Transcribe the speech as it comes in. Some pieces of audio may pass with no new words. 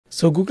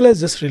So Google has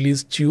just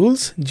released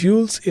Jules.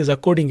 Jules is a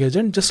coding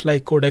agent just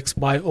like Codex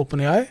by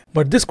OpenAI,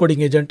 but this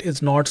coding agent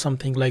is not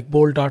something like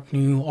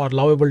bold.new or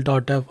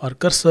lovable.dev or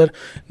cursor.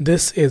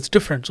 This is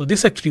different. So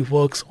this actually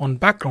works on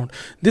background.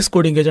 This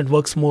coding agent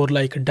works more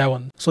like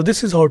Devin. So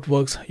this is how it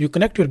works. You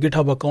connect your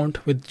GitHub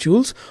account with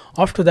Jules.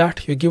 After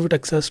that, you give it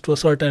access to a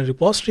certain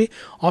repository.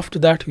 After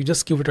that, you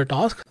just give it a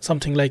task,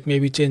 something like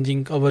maybe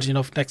changing a version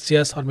of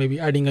Next.js or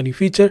maybe adding a new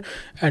feature,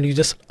 and you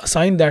just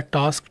assign that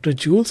task to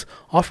Jules.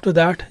 After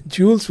that,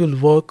 Jules will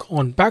work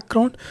on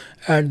background,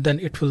 and then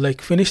it will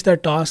like finish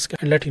that task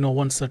and let you know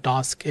once the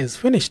task is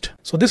finished.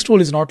 So this tool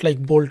is not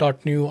like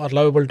bold.new or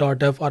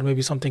lovable.dev or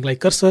maybe something like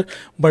cursor,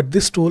 but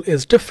this tool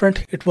is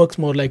different. It works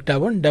more like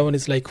Devin. Devin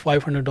is like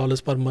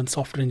 $500 per month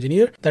software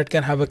engineer that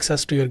can have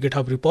access to your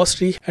GitHub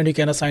repository, and you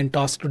can assign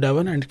tasks to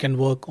Devin and it can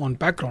work on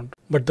background.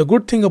 But the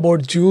good thing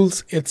about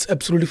Jules, it's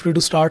absolutely free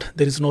to start.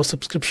 There is no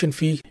subscription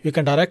fee. You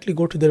can directly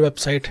go to their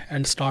website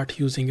and start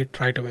using it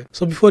right away.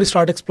 So before you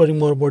start exploring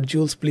more about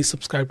Jules, please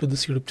subscribe to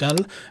this YouTube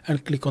channel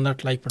and click on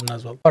that like button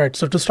as well. Alright,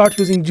 so to start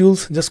using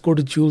Jules, just go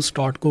to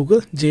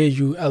jules.google,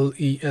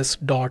 jules.google.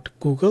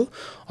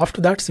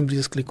 After that, simply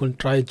just click on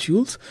try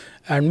Jules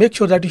and make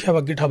sure that you have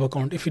a GitHub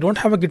account. If you don't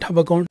have a GitHub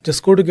account,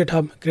 just go to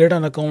GitHub, create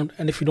an account,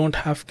 and if you don't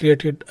have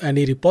created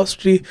any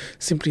repository,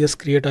 simply just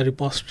create a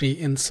repository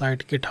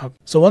inside GitHub.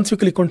 So once you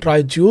click on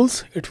try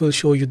Jules, it will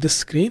show you this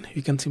screen.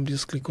 You can simply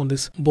just click on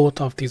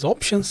both of these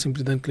options,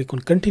 simply then click on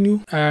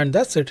continue, and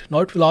that's it. Now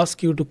it will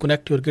ask you to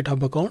connect your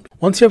GitHub account.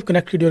 Once you have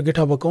connected your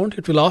GitHub account,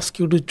 it will ask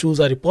you to choose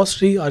a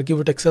repository or give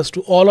it access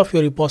to all of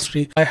your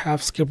repository. I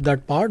have skipped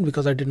that part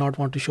because I did not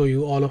want to show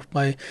you all of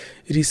my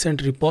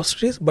recent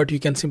repositories, but you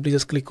can simply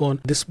just click on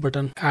this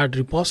button, add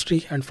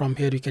repository, and from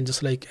here you can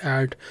just like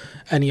add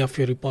any of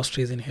your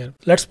repositories in here.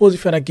 Let's suppose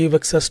if you want to give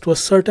access to a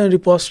certain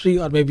repository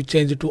or maybe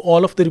change it to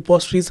all of the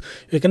repositories,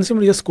 you can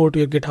simply just go to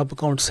your GitHub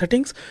account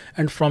settings,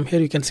 and from here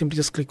you can simply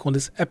just click on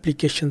this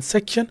application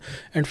section,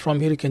 and from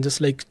here you can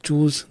just like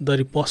choose the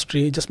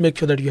repository. Just make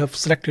sure that you have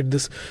selected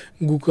this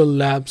Google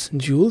Labs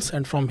Jules,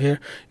 and from here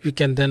you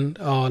can then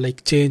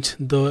like change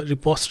the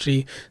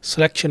repository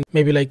selection,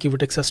 maybe like give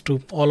it access to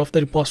all of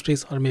the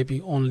repositories or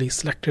maybe only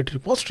selected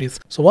repositories.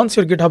 So once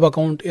your GitHub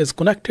account is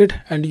connected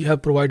and you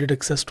have provided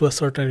access to a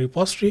certain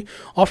repository,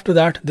 after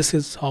that, this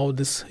is how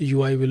this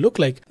UI will look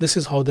like. This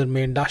is how their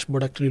main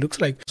dashboard actually looks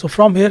like. So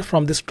from here,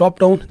 from this drop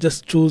down,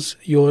 just choose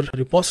your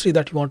repository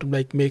that you want to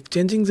like make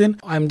changings in.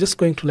 I'm just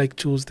going to like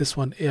choose this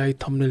one, AI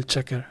thumbnail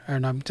checker,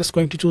 and I'm just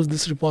going to choose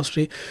this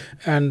repository,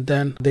 and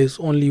then there's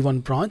only one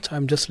branch.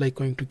 I'm just like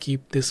going to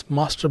keep this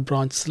master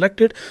branch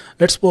selected.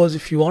 Let's suppose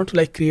if you want to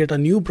like create a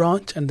new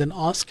branch and then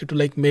ask you to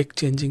like make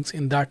changings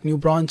in that new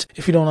branch,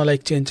 if you don't want to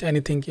like change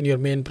anything in your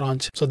main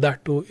branch, so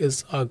that too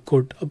is a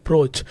good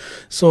approach.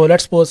 So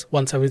let's suppose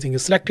once everything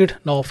is selected,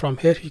 now from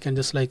here you can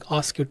just like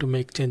ask you to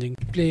make changing.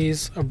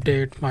 Please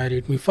update my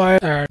readme file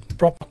and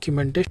proper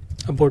documentation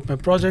about my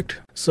project.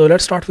 So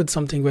let's start with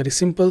something very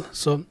simple.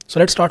 So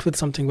let's start with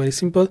something very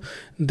simple.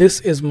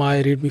 This is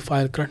my readme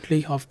file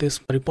currently of this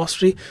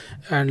repository,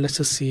 and let's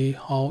just see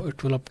how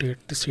it will update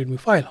this readme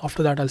file.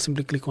 After that, I'll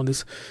simply click on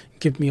this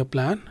give me a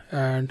plan,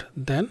 and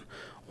then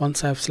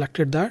once I have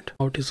selected that,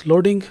 now it is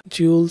loading.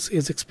 Jules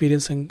is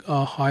experiencing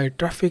a high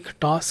traffic.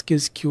 Task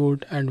is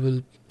queued and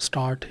will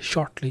start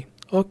shortly.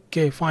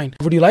 Okay, fine.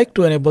 Would you like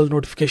to enable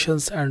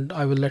notifications, and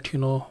I will let you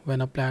know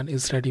when a plan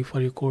is ready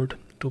for your code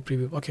to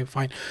preview. Okay,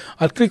 fine.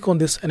 I'll click on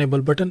this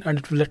enable button and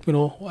it will let me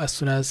know as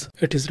soon as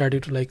it is ready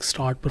to like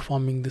start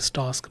performing this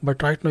task.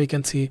 But right now you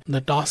can see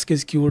the task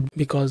is queued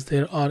because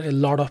there are a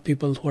lot of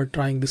people who are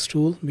trying this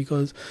tool,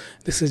 because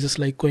this is just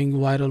like going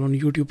viral on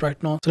YouTube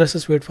right now. So let's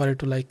just wait for it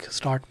to like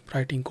start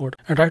writing code.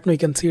 And right now you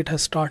can see it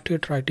has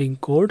started writing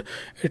code.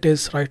 It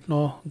is right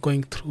now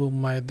going through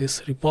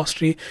this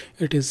repository.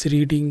 It is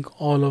reading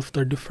all of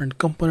the different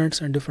components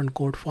and different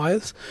code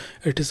files.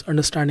 It is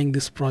understanding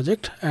this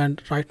project,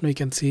 and right now you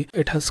can see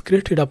it has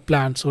created a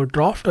plan. So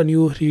draft a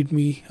new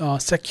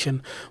readme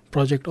section,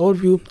 project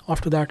overview.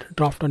 After that,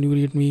 draft a new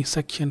readme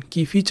section,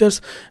 key features.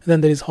 And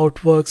then there is how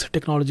it works,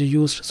 technology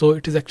used. So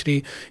it is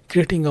actually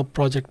creating a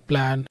project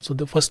plan. So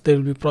the first there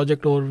will be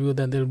project overview,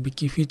 then there will be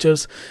key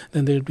features,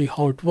 then there will be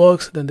how it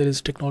works, then there is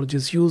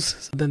technologies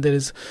used, then there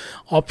is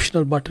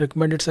optional but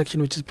recommended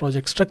section, which is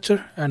project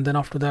structure. And then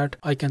after that,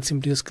 I can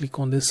simply just click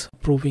on this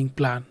approving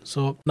plan.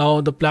 So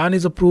now the plan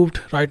is approved.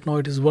 Right now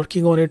it is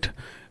working on it.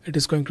 It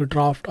is going to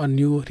draft a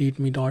new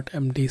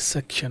readme.md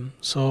section.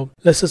 So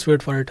let's just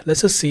wait for it.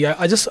 Let's just see.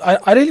 I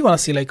really want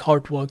to see like how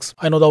it works.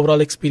 I know the overall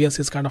experience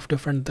is kind of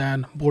different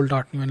than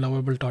bold.new and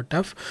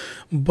lovable.dev,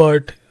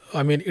 but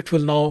I mean, it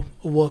will now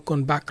work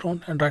on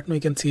background, and right now you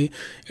can see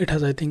it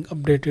has, I think,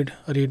 updated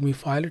a readme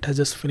file. It has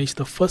just finished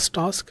the first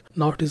task.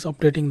 Now it is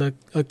updating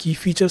the key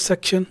feature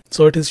section.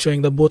 So it is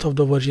showing the both of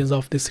the versions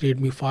of this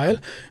readme file.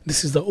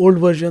 This is the old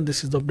version,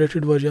 this is the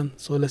updated version.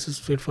 So let's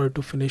just wait for it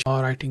to finish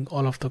writing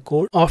all of the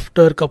code.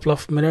 After a couple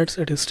of minutes,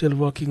 it is still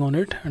working on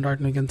it, and right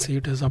now you can see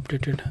it has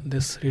updated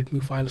this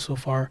readme file. So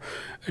far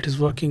it is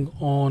working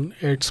on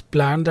its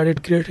plan that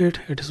it created.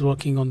 It is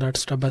working on that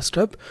step by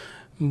step.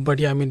 But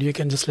yeah, I mean, you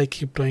can just like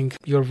keep doing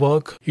your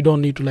work. You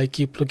don't need to like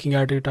keep looking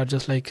at it or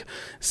just like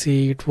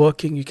see it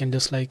working. You can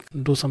just like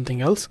do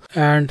something else.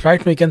 And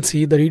right now you can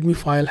see the readme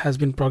file has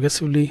been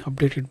progressively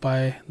updated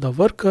by the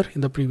worker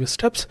in the previous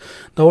steps.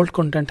 The old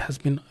content has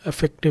been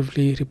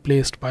effectively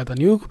replaced by the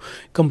new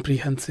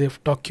comprehensive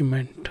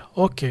document.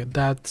 Okay,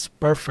 that's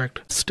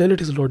perfect. Still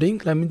it is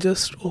loading. Let me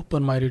just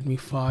open my readme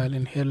file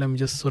in here. Let me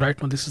just, so right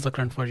now this is the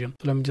current version.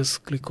 So let me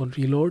just click on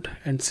reload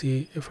and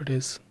see if it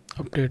is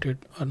updated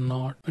or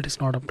not. It is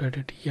not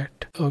updated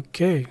yet.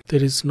 Okay,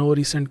 there is no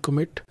recent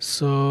commit.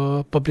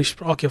 So publish.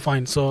 Okay,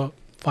 fine. So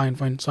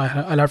fine. So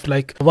I'll have to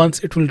like, once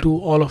it will do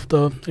all of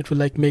the, it will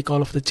like make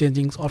all of the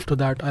changings. After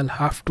that I'll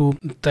have to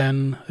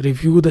then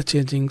review the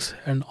changings,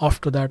 and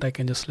after that I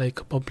can just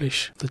like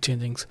publish the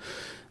changings.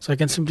 So I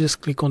can simply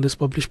just click on this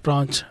publish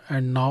branch,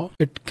 and now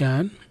it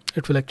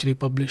will actually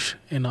publish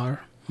in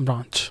our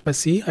branch.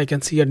 I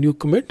can see a new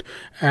commit,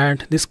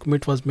 and this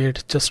commit was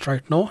made just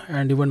right now,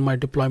 and even my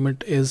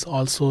deployment is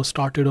also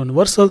started on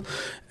Universal.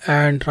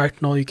 And right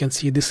now you can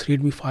see this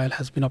readme file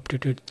has been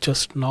updated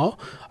just now.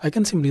 I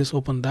can simply just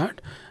open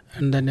that,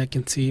 and then I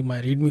can see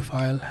my readme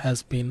file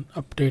has been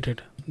updated.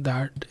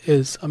 That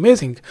is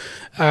amazing.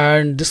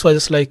 And this was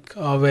just like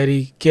a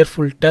very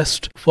careful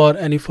test for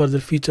any further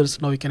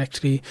features. Now we can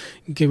actually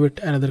give it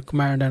another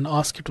command and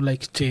ask it to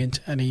like change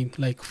any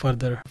like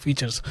further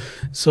features.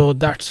 So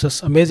that's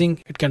just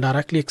amazing. It can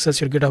directly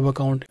access your GitHub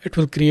account. It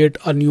will create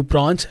a new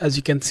branch. As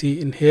you can see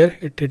in here,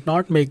 it did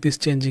not make these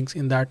changings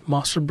in that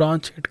master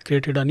branch. It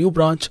created a new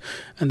branch,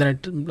 and then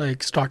it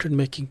like started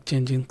making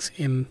changings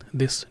in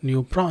this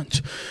new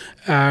branch.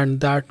 And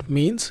that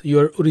means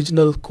your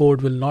original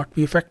code will not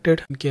be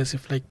affected in case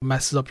if like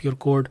messes up your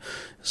code.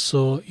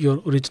 So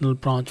your original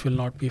branch will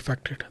not be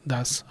affected.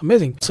 That's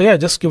amazing. So yeah,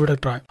 just give it a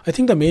try. I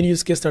think the main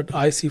use case that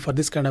I see for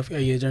this kind of AI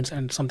agents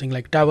and something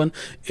like Devin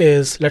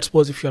is, let's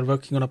suppose if you're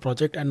working on a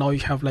project and now you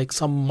have like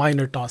some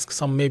minor tasks,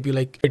 some maybe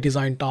like a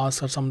design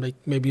task, or some like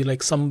maybe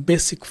like some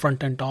basic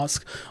front-end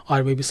task,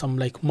 or maybe some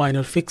like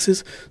minor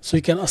fixes. So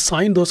you can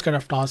assign those kind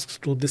of tasks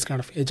to this kind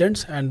of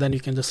agents, and then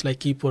you can just like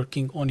keep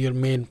working on your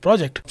main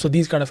project. So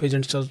these kind of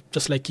agents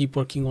just like keep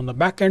working on the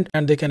back end,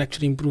 and they can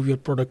actually improve your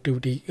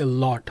productivity a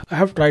lot. I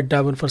have tried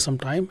Devin for some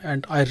time,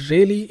 and I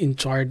really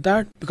enjoyed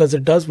that because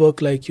it does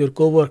work like your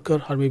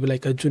coworker or maybe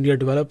like a junior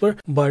developer,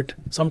 but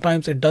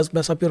sometimes it does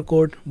mess up your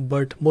code,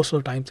 but most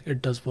of the times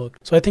it does work.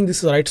 So I think this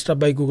is the right step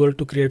by Google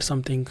to create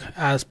something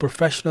as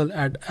professional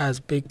and as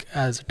big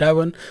as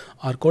Devin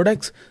or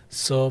Codex.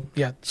 So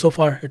yeah, so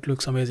far it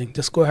looks amazing.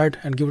 Just go ahead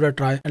and give it a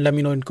try and let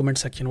me know in comment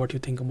section what you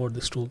think about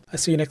this tool. I'll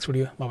see you next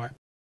video. Bye bye.